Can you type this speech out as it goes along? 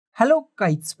Hello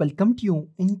guys, welcome to you.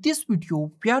 In this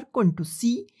video, we are going to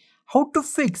see how to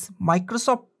fix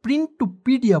Microsoft Print to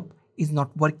PDF is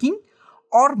not working,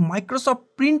 or Microsoft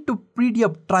Print to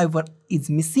PDF driver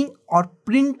is missing, or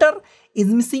printer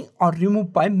is missing or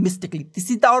removed by mistakenly.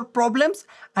 This is our problems,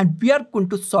 and we are going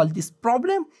to solve this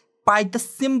problem by the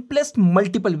simplest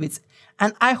multiple ways.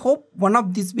 And I hope one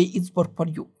of these ways is work for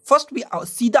you. First, we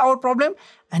see our problem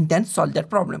and then solve that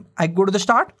problem. I go to the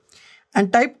start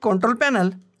and type control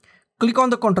panel. Click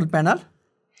on the control panel.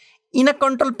 In a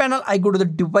control panel, I go to the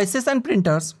devices and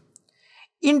printers.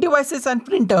 In devices and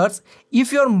printers,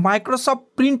 if your Microsoft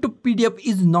Print to PDF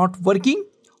is not working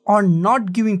or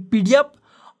not giving PDF,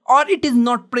 or it is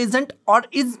not present, or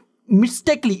is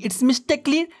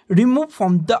mistakenly removed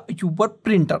from the your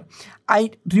printer. I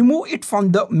remove it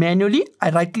from the manually. I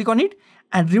right click on it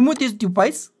and remove this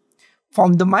device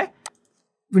from my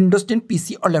Windows 10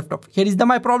 PC or laptop. Here is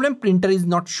my problem. Printer is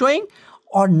not showing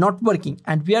or not working,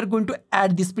 and we are going to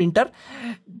add this printer.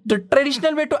 The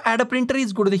traditional way to add a printer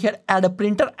is go to here, add a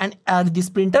printer, and add this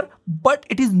printer, but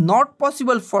it is not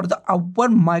possible for our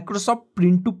Microsoft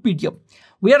Print to PDF.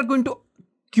 We are going to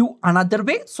queue another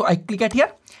way, so I click at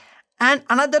here, and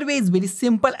another way is very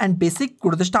simple and basic. Go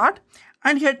to the start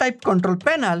and here type control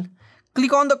panel.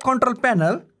 Click on the control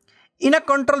panel. In a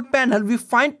control panel, we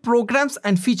find programs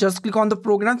and features. Click on the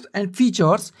programs and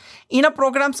features. In a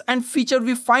programs and feature,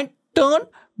 we find turn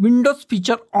Windows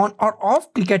feature on or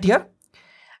off. Click at here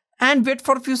and wait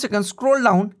for a few seconds. Scroll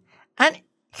down and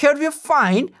here we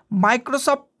find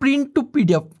Microsoft Print to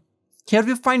PDF. Here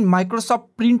we find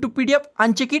Microsoft Print to PDF.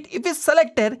 Uncheck it. If it's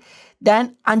selected,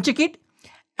 then uncheck it,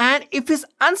 and if it's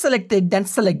unselected, then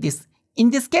select this. In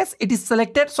this case, it is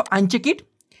selected, so uncheck it.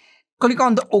 Click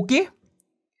on the OK.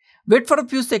 Wait for a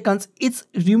few seconds. It's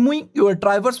removing your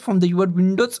drivers from your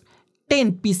Windows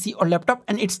 10 PC or laptop,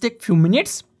 and it's take few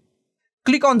minutes.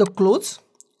 Click on the close.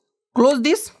 Close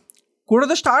this. Go to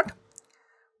the start.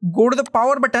 Go to the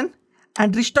power button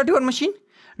and restart your machine.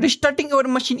 Restarting your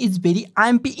machine is very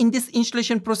IMP in this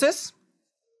installation process.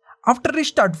 After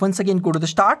restart, once again go to the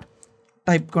start.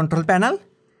 Type control panel.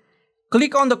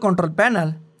 Click on the control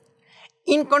panel.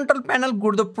 In control panel,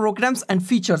 go to the programs and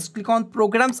features. Click on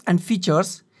programs and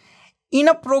features. In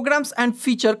a programs and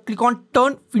feature, click on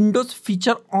turn Windows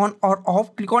feature on or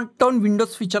off. Click on turn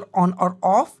Windows feature on or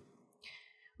off.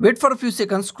 Wait for a few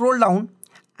seconds, scroll down,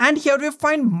 and here we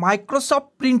find Microsoft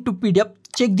Print to PDF.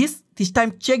 Check this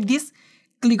time check this.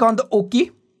 Click on the OK.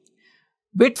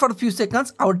 Wait for a few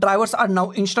seconds. Our drivers are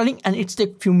now installing and it's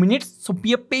take few minutes. So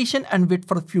be patient and wait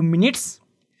for a few minutes.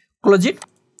 Close it.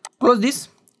 Close this.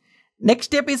 Next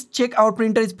step is check our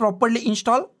printer is properly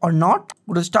installed or not.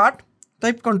 Go to start.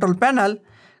 Type control panel.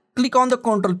 Click on the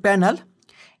control panel.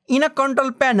 In a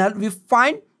control panel, we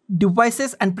find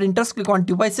devices and printers. Click on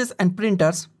devices and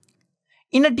printers.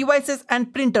 In a devices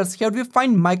and printers, here we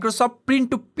find Microsoft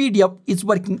Print to PDF is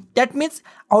working. That means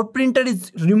our printer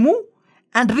is removed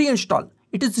and reinstalled.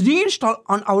 It is reinstalled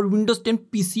on our Windows 10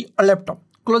 PC or laptop.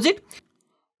 Close it.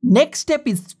 Next step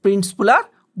is print spooler.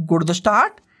 Go to the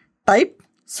start. Type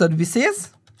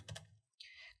services.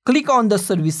 Click on the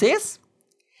services.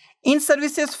 In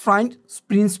services, find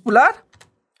print spooler.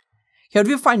 Here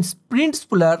we find print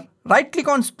spooler. Right click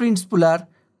on print spooler.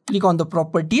 Click on the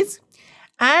properties.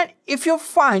 And if you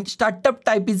find startup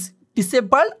type is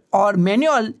disabled or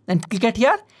manual, then click at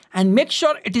here and make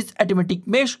sure it is automatic.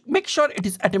 Make sure it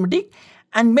is automatic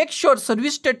and make sure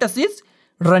service status is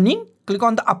running. Click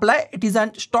on the apply. It is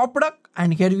on stop product,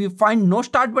 and here we find no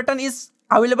start button is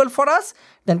available for us.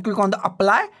 Then click on the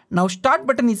apply. Now start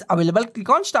button is available. Click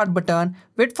on start button.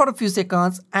 Wait for a few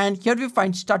seconds, and here we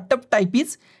find startup type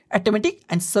is automatic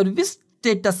and service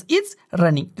status is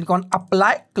running. Click on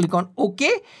apply. Click on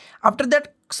OK. After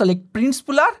that, select print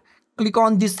spooler. Click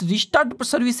on this restart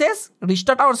services.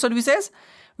 Restart our services.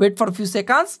 Wait for a few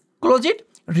seconds. Close it.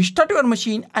 Restart your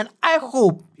machine, and I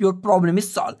hope your problem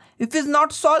is solved. If it's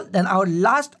not solved, then our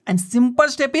last and simple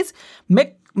step is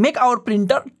make our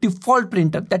printer default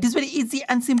printer. That is very easy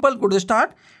and simple. Go to the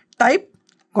start. Type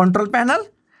control panel.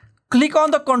 Click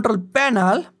on the control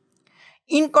panel.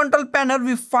 In control panel,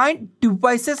 we find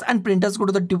devices and printers. Go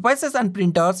to the devices and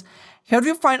printers. Here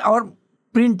we find our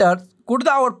printer. Go to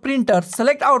our printer.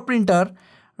 Select our printer.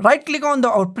 Right click on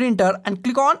our printer and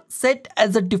click on set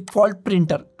as a default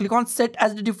printer. Click on set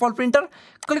as the default printer.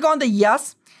 Click on the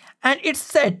yes, and it's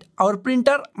set our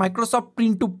printer Microsoft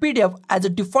Print to PDF as a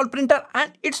default printer,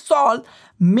 and it solves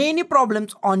many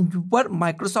problems on your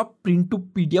Microsoft Print to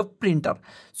PDF printer.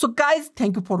 So guys,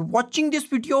 thank you for watching this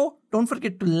video. Don't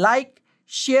forget to like,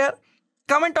 share,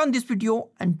 comment on this video,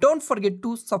 and don't forget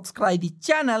to subscribe the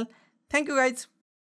channel. Thank you guys.